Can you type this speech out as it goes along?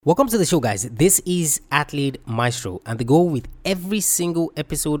Welcome to the show, guys. This is Athlete Maestro, and the goal with every single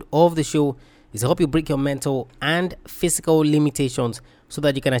episode of the show is to help you break your mental and physical limitations so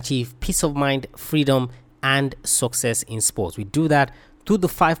that you can achieve peace of mind, freedom, and success in sports. We do that through the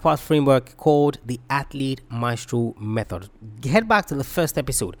 5-part framework called the Athlete Maestro Method. Head back to the first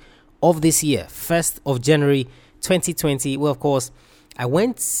episode of this year, 1st of January 2020, where, of course, I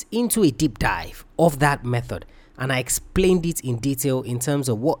went into a deep dive of that method. And I explained it in detail in terms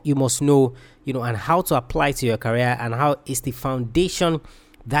of what you must know, and how to apply to your career and how it's the foundation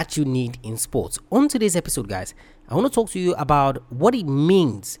that you need in sports. On today's episode, guys, I want to talk to you about what it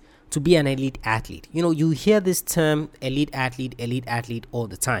means to be an elite athlete. You hear this term elite athlete all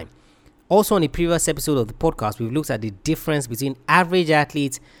the time. Also, on a previous episode of the podcast, we've looked at the difference between average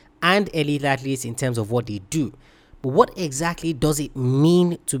athletes and elite athletes in terms of what they do. But what exactly does it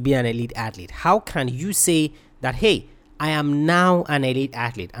mean to be an elite athlete? How can you say that, hey, I am now an elite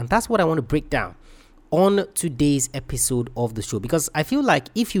athlete? And that's what I want to break down on today's episode of the show, because I feel like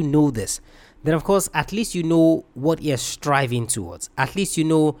if you know this, then of course, at least you know what you're striving towards. At least you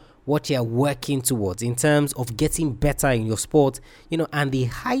know what you're working towards in terms of getting better in your sport, and the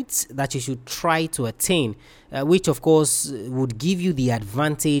heights that you should try to attain, which of course would give you the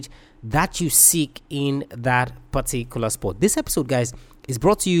advantage that you seek in that particular sport. This episode, guys, is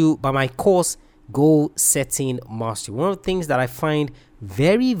brought to you by my course, Goal Setting Mastery. One of the things that I find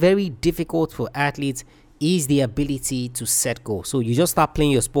very, very difficult for athletes is the ability to set goals. So you just start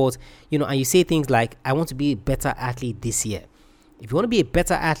playing your sport, and you say things like, I want to be a better athlete this year. If you want to be a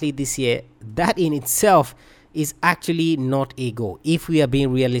better athlete this year, that in itself is actually not a goal if we are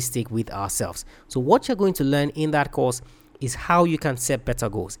being realistic with ourselves. So what you're going to learn in that course is how you can set better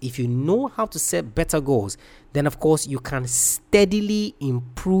goals. If you know how to set better goals, then of course you can steadily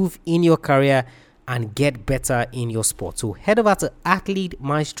improve in your career and get better in your sport. So head over to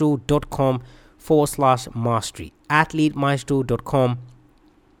athletemaestro.com/mastery.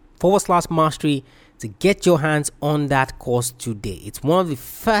 athletemaestro.com/mastery to get your hands on that course today. It's one of the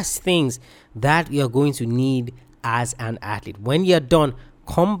first things that you're going to need as an athlete. When you're done,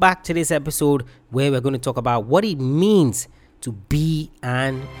 come back to this episode where we're going to talk about what it means to be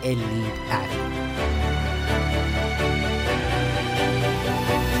an elite athlete.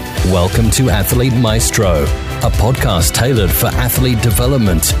 Welcome to Athlete Maestro, a podcast tailored for athlete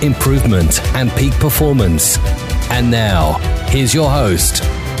development, improvement, and peak performance. And now, here's your host.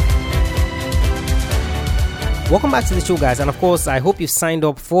 Welcome back to the show, guys. And of course, I hope you signed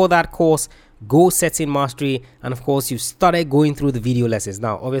up for that course, Goal Setting Mastery, and of course you've started going through the video lessons.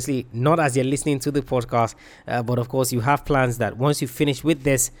 Now obviously not as you're listening to the podcast, but of course you have plans that once you finish with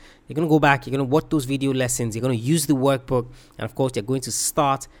this, you're going to go back, you're going to watch those video lessons, you're going to use the workbook, and of course you're going to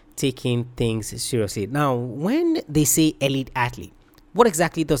start taking things seriously. Now, when they say elite athlete, what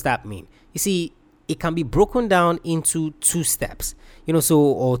exactly does that mean? You see, it can be broken down into two steps,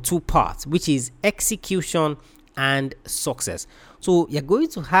 or two parts, which is execution and success. So you're going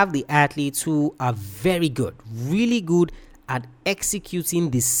to have the athletes who are very good, really good at executing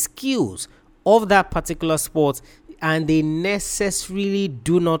the skills of that particular sport, and they necessarily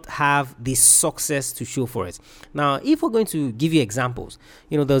do not have the success to show for it. Now, if we're going to give you examples,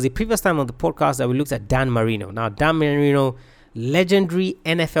 there was a previous time on the podcast that we looked at Dan Marino. Now, Dan Marino, legendary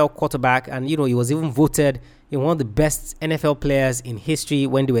NFL quarterback, and he was even voted one of the best NFL players in history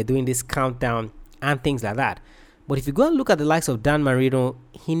when they were doing this countdown and things like that. But if you go and look at the likes of Dan Marino,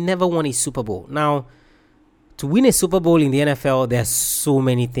 he never won a Super Bowl. Now, to win a Super Bowl in the NFL, there's so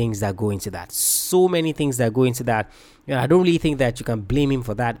many things that go into that. I don't really think that you can blame him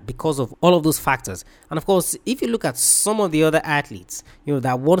for that because of all of those factors. And of course, if you look at some of the other athletes,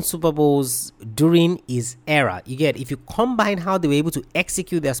 that won Super Bowls during his era, if you combine how they were able to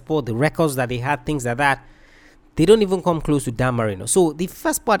execute their sport, the records that they had, things like that, they don't even come close to Dan Marino. So the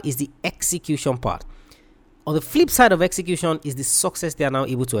first part is the execution part. On the flip side of execution is the success they are now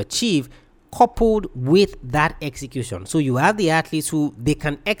able to achieve coupled with that execution. So you have the athletes who they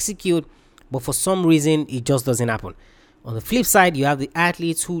can execute, but for some reason it just doesn't happen. On the flip side, you have the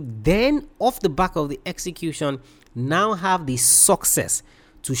athletes who then, off the back of the execution, now have the success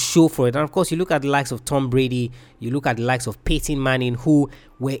to show for it. And of course, you look at the likes of Tom Brady, you look at the likes of Peyton Manning, who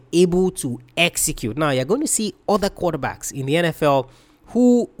were able to execute. Now, you're going to see other quarterbacks in the NFL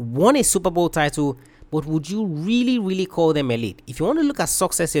who won a Super Bowl title, but would you really, really call them elite? If you want to look at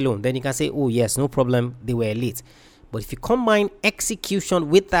success alone, then you can say, oh yes, no problem, they were elite. But if you combine execution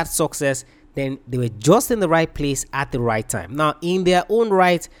with that success, then they were just in the right place at the right time. Now, in their own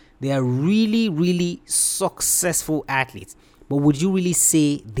right, they are really, really successful athletes. but would you really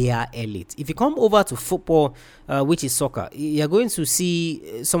say they are elite? If you come over to football, which is soccer, you're going to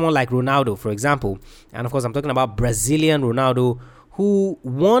see someone like Ronaldo, for example. And of course, I'm talking about Brazilian Ronaldo, who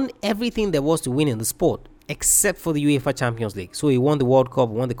won everything there was to win in the sport, except for the UEFA Champions League. So he won the World Cup,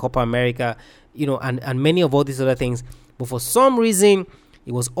 won the Copa America, and many of all these other things. But for some reason,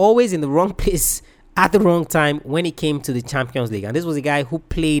 he was always in the wrong place at the wrong time when it came to the Champions League. And this was a guy who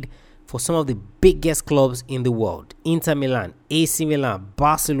played for some of the biggest clubs in the world: Inter Milan, AC Milan,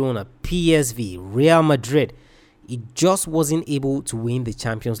 Barcelona, PSV, Real Madrid. He just wasn't able to win the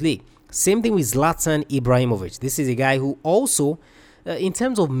Champions League. Same thing with Zlatan Ibrahimovic. This is a guy who also, in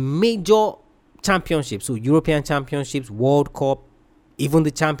terms of major championships, so European championships, World Cup, even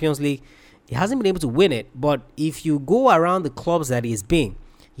the Champions League, he hasn't been able to win it. But if you go around the clubs that he's been,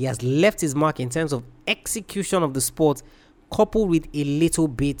 he has left his mark in terms of execution of the sport, coupled with a little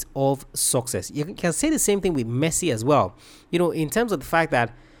bit of success. You can say the same thing with Messi as well. In terms of the fact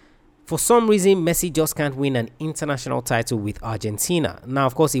that for some reason, Messi just can't win an international title with Argentina. Now,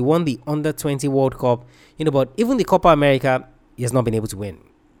 of course, he won the Under-20 World Cup, but even the Copa America, he has not been able to win.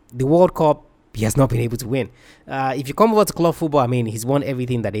 The World Cup, he has not been able to win. If you come over to club football, he's won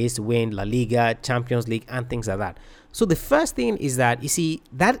everything that there is to win: La Liga, Champions League, and things like that. So the first thing is that, you see,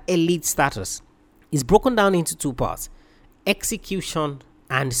 that elite status is broken down into two parts: execution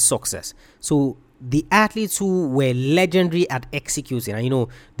and success. So the athletes who were legendary at executing, and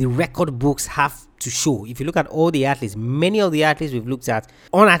the record books have to show. If you look at all the athletes, many of the athletes we've looked at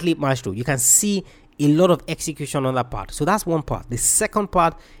on Athlete Maestro, you can see a lot of execution on that part. So that's one part. The second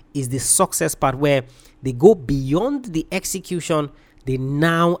part is the success part, where they go beyond the execution. They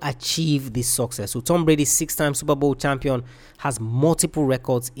now achieve this success. So Tom Brady, 6-time Super Bowl champion, has multiple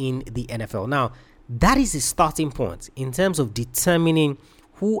records in the NFL. Now, that is the starting point in terms of determining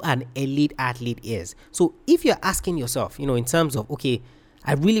who an elite athlete is. So if you're asking yourself, in terms of, okay,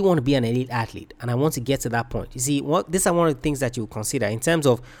 I really want to be an elite athlete and I want to get to that point. You see, these are one of the things that you consider in terms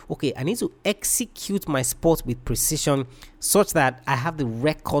of, okay, I need to execute my sport with precision such that I have the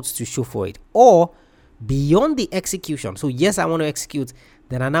records to show for it. Or beyond the execution. So yes, I want to execute,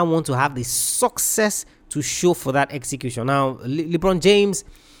 then I now want to have the success to show for that execution. Now, LeBron James,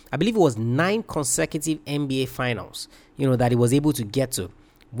 I believe it was 9 consecutive NBA finals, that he was able to get to.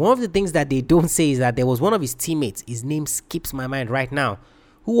 One of the things that they don't say is that there was one of his teammates, his name skips my mind right now,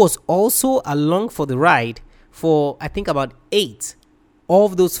 who was also along for the ride for, I think, about 8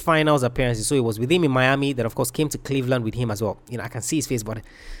 of those finals appearances. So it was with him in Miami, that of course came to Cleveland with him as well. I can see his face, but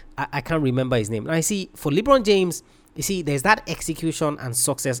I can't remember his name. Now, I see for LeBron James, you see, there's that execution and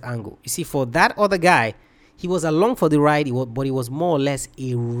success angle. You see, for that other guy, he was along for the ride, but he was more or less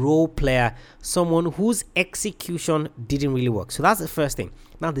a role player, someone whose execution didn't really work. So that's the first thing.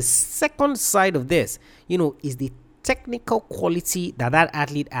 Now, the second side of this, is the technical quality that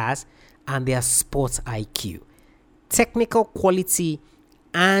athlete has and their sports IQ. Technical quality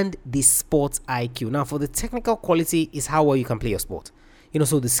and the sports IQ. Now, for the technical quality is how well you can play your sport.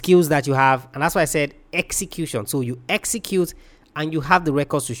 So the skills that you have, and that's why I said execution. So you execute and you have the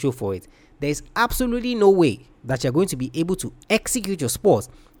records to show for it. There's absolutely no way that you're going to be able to execute your sport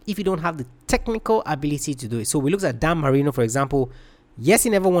if you don't have the technical ability to do it. So we looked at Dan Marino, for example. Yes, he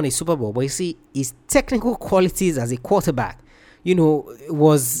never won a Super Bowl, but you see, his technical qualities as a quarterback,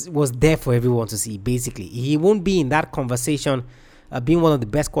 was there for everyone to see, basically. He won't be in that conversation being one of the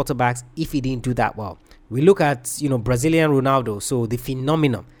best quarterbacks if he didn't do that well. We look at, Brazilian Ronaldo, so the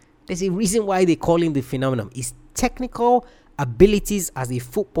phenomenon. There's a reason why they call him the phenomenon. His technical abilities as a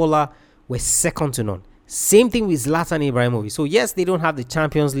footballer were second to none. Same thing with Zlatan Ibrahimovic. So yes, they don't have the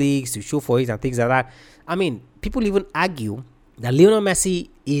Champions Leagues to show for it and things like that. People even argue that Lionel Messi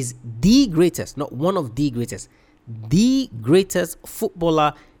is the greatest, not one of the greatest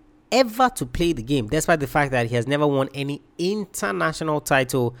footballer ever to play the game, despite the fact that he has never won any international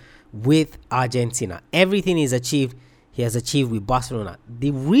title with Argentina. Everything he has achieved with Barcelona.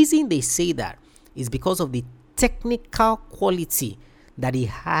 The reason they say that is because of the technical quality that he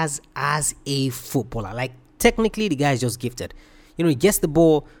has as a footballer. Like, technically, the guy is just gifted. He gets the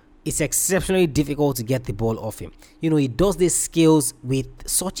ball. It's exceptionally difficult to get the ball off him. He does these skills with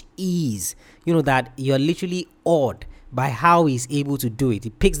such ease, that you're literally awed by how he's able to do it. He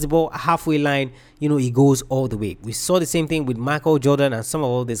picks the ball halfway line, he goes all the way. We saw the same thing with Michael Jordan and some of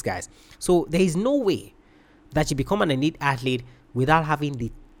all these guys. So there is no way that you become an elite athlete without having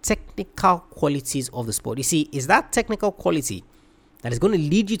the technical qualities of the sport. You see, it's that technical quality that is going to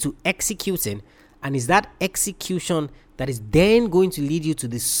lead you to executing, and is that execution that is then going to lead you to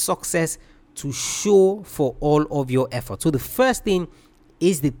the success to show for all of your effort. So the first thing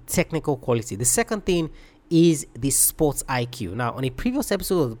is the technical quality. The second thing is the sports IQ. Now, on a previous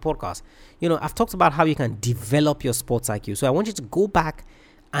episode of the podcast, I've talked about how you can develop your sports IQ. So I want you to go back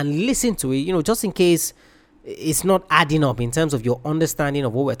and listen to it, just in case it's not adding up in terms of your understanding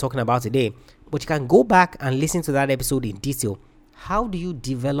of what we're talking about today. But you can go back and listen to that episode in detail. How do you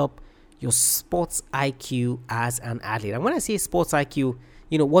develop your sports IQ as an athlete? And when I say sports IQ,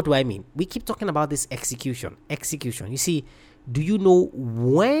 what do I mean? We keep talking about this execution. You see, do you know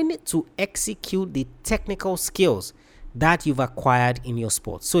when to execute the technical skills that you've acquired in your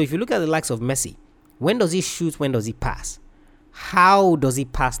sport? So if you look at the likes of Messi, when does he shoot? When does he pass? How does he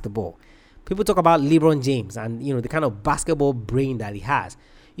pass the ball? People talk about LeBron James and, the kind of basketball brain that he has.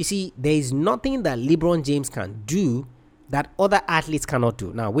 You see, there is nothing that LeBron James can do that other athletes cannot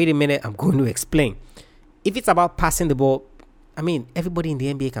do. Now, wait a minute. I'm going to explain. If it's about passing the ball, everybody in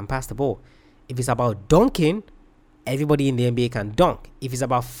the NBA can pass the ball. If it's about dunking, everybody in the NBA can dunk. If it's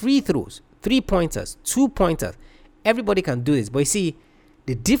about free throws, 3-pointers, 2-pointers, everybody can do this. But you see,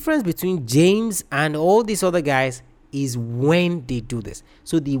 the difference between James and all these other guys is when they do this.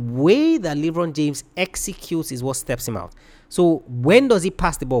 So the way that LeBron James executes is what steps him out. So when does he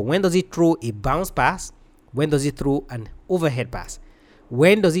pass the ball? When does he throw a bounce pass? When does he throw an overhead pass?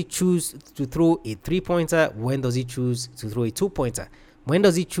 When does he choose to throw a 3-pointer? When does he choose to throw a 2-pointer? When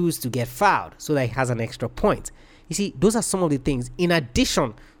does he choose to get fouled so that he has an extra point? You see, those are some of the things in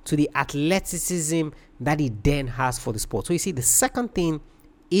addition to the athleticism that he then has for the sport. So you see, the second thing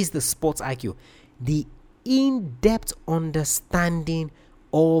is the sports IQ, the in-depth understanding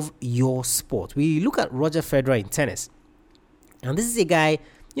of your sport. We look at Roger Federer in tennis, and this is a guy,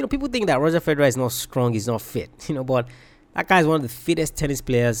 people think that Roger Federer is not strong, he's not fit, but that guy is one of the fittest tennis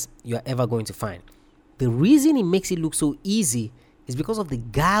players you're ever going to find. The reason he makes it look so easy is because of the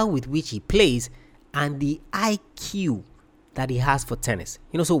guile with which he plays and the IQ that he has for tennis.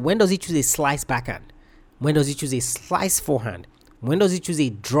 So when does he choose a slice backhand? When does he choose a slice forehand? When does he choose a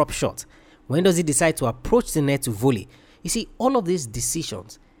drop shot? When does he decide to approach the net to volley? You see, all of these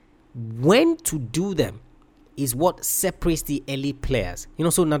decisions, when to do them, is what separates the elite players.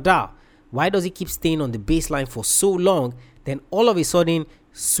 So Nadal, why does he keep staying on the baseline for so long? Then all of a sudden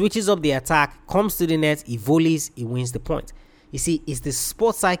switches up the attack, comes to the net, he volleys, he wins the point. You see, it's the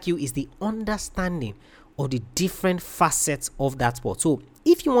sports IQ, is the understanding of the different facets of that sport. So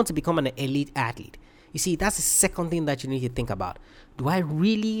if you want to become an elite athlete, you see, that's the second thing that you need to think about. Do I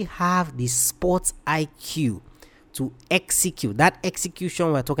really have the sports IQ to execute? That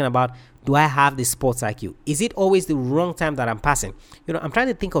execution we're talking about, do I have the sports IQ? Is it always the wrong time that I'm passing? I'm trying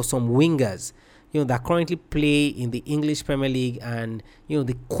to think of some wingers, that currently play in the English Premier League, and,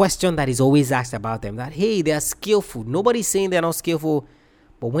 the question that is always asked about them, that, hey, they are skillful. Nobody's saying they're not skillful,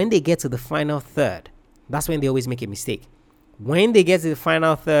 but when they get to the final third, that's when they always make a mistake. When they get to the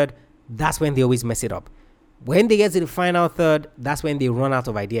final third, that's when they always mess it up. When they get to the final third, that's when they run out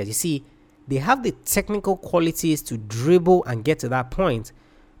of ideas. You see, they have the technical qualities to dribble and get to that point.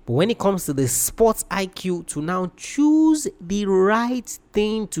 But when it comes to the sports IQ to now choose the right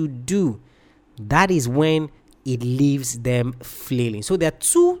thing to do, that is when it leaves them flailing. So there are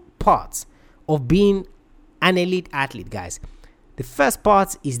two parts of being an elite athlete, guys. The first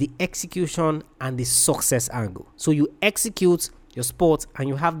part is the execution and the success angle. So you execute your sport and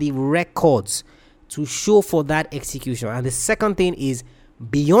you have the records to show for that execution. And the second thing is,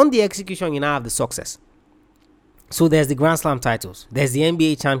 beyond the execution, you now have the success. So there's the Grand Slam titles, there's the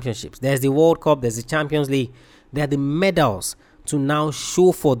NBA championships, there's the World Cup, there's the Champions League, there are the medals to now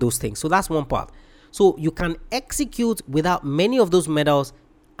show for those things. So that's one part. So you can execute without many of those medals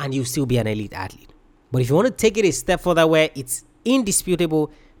and you still be an elite athlete. But if you want to take it a step further where it's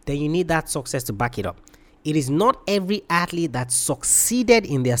indisputable, then you need that success to back it up. It is not every athlete that succeeded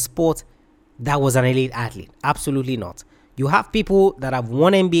in their sport that was an elite athlete. Absolutely not. You have people that have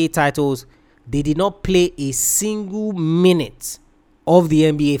won NBA titles. They did not play a single minute of the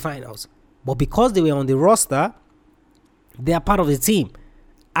NBA finals. But because they were on the roster, they are part of the team.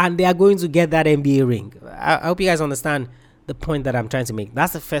 And they are going to get that NBA ring. I hope you guys understand the point that I'm trying to make.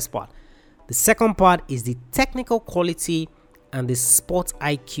 That's the first part. The second part is the technical quality and the sports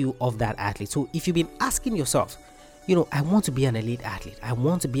IQ of that athlete. So if you've been asking yourself, I want to be an elite athlete. I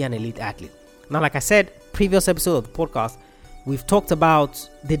want to be an elite athlete. Now, like I said, previous episode of the podcast, we've talked about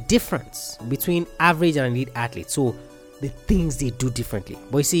the difference between average and elite athletes. So the things they do differently.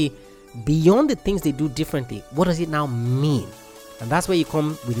 But you see, beyond the things they do differently, what does it now mean? And that's where you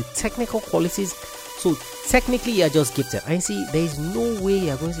come with the technical qualities. So technically, you're just gifted. And you see, there is no way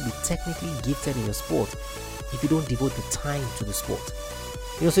you're going to be technically gifted in your sport if you don't devote the time to the sport.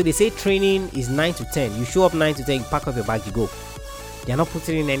 So they say training is 9 to 10. You show up 9 to 10, you pack up your bag, you go. You're not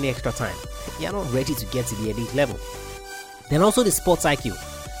putting in any extra time. You're not ready to get to the elite level. Then also the sports IQ.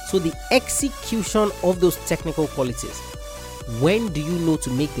 So the execution of those technical qualities. When do you know to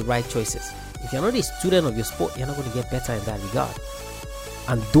make the right choices? If you're not a student of your sport, you're not going to get better in that regard.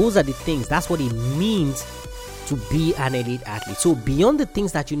 And those are the things. That's what it means to be an elite athlete. So beyond the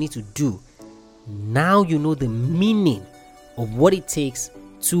things that you need to do, now you know the meaning of what it takes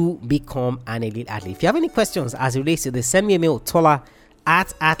to become an elite athlete. If you have any questions as it relates to this, send me a mail,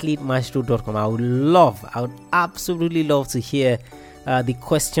 tola@athletemaestro.com. I would absolutely love to hear the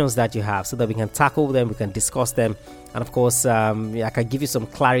questions that you have so that we can tackle them, we can discuss them, and of course I can give you some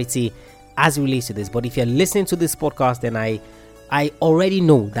clarity as it relates to this. But if you're listening to this podcast, then I already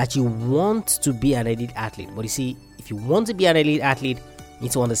know that you want to be an elite athlete. But you see, if you want to be an elite athlete, you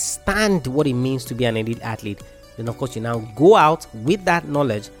need to understand what it means to be an elite athlete. Then of course you now go out with that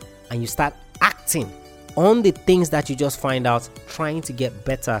knowledge and you start acting on the things that you just find out, trying to get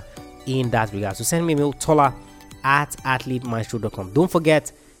better in that regard. So send me a mail, tola@athletemaestro.com. Don't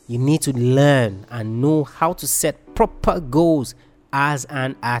forget, you need to learn and know how to set proper goals as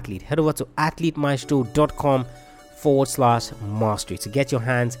an athlete. Head over to athletemaestro.com/mastery to get your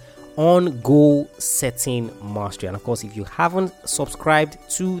hands on goal setting mastery. And of course, if you haven't subscribed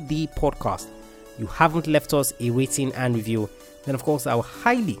to the podcast, you haven't left us a rating and review, then of course I will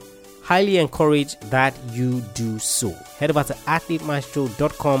highly encourage that you do so. Head over to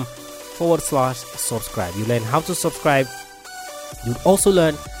athletemaestro.com/subscribe. You learn how to subscribe. You'll also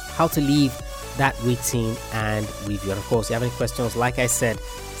learn how to leave that rating and review. And of course, if you have any questions, like I said,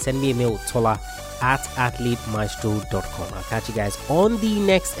 send me a mail, tola@athletemaestro.com. I'll catch you guys on the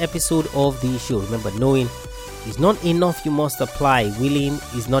next episode of the show. Remember, knowing is not enough, you must apply. Willing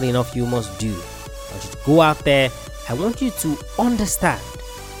is not enough, you must do. I want you to go out there. I want you to understand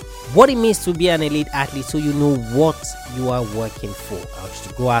what it means to be an elite athlete so you know what you are working for. I want you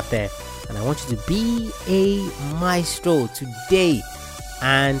to go out there and I want you to be a maestro today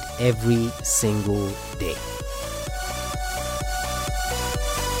and every single day.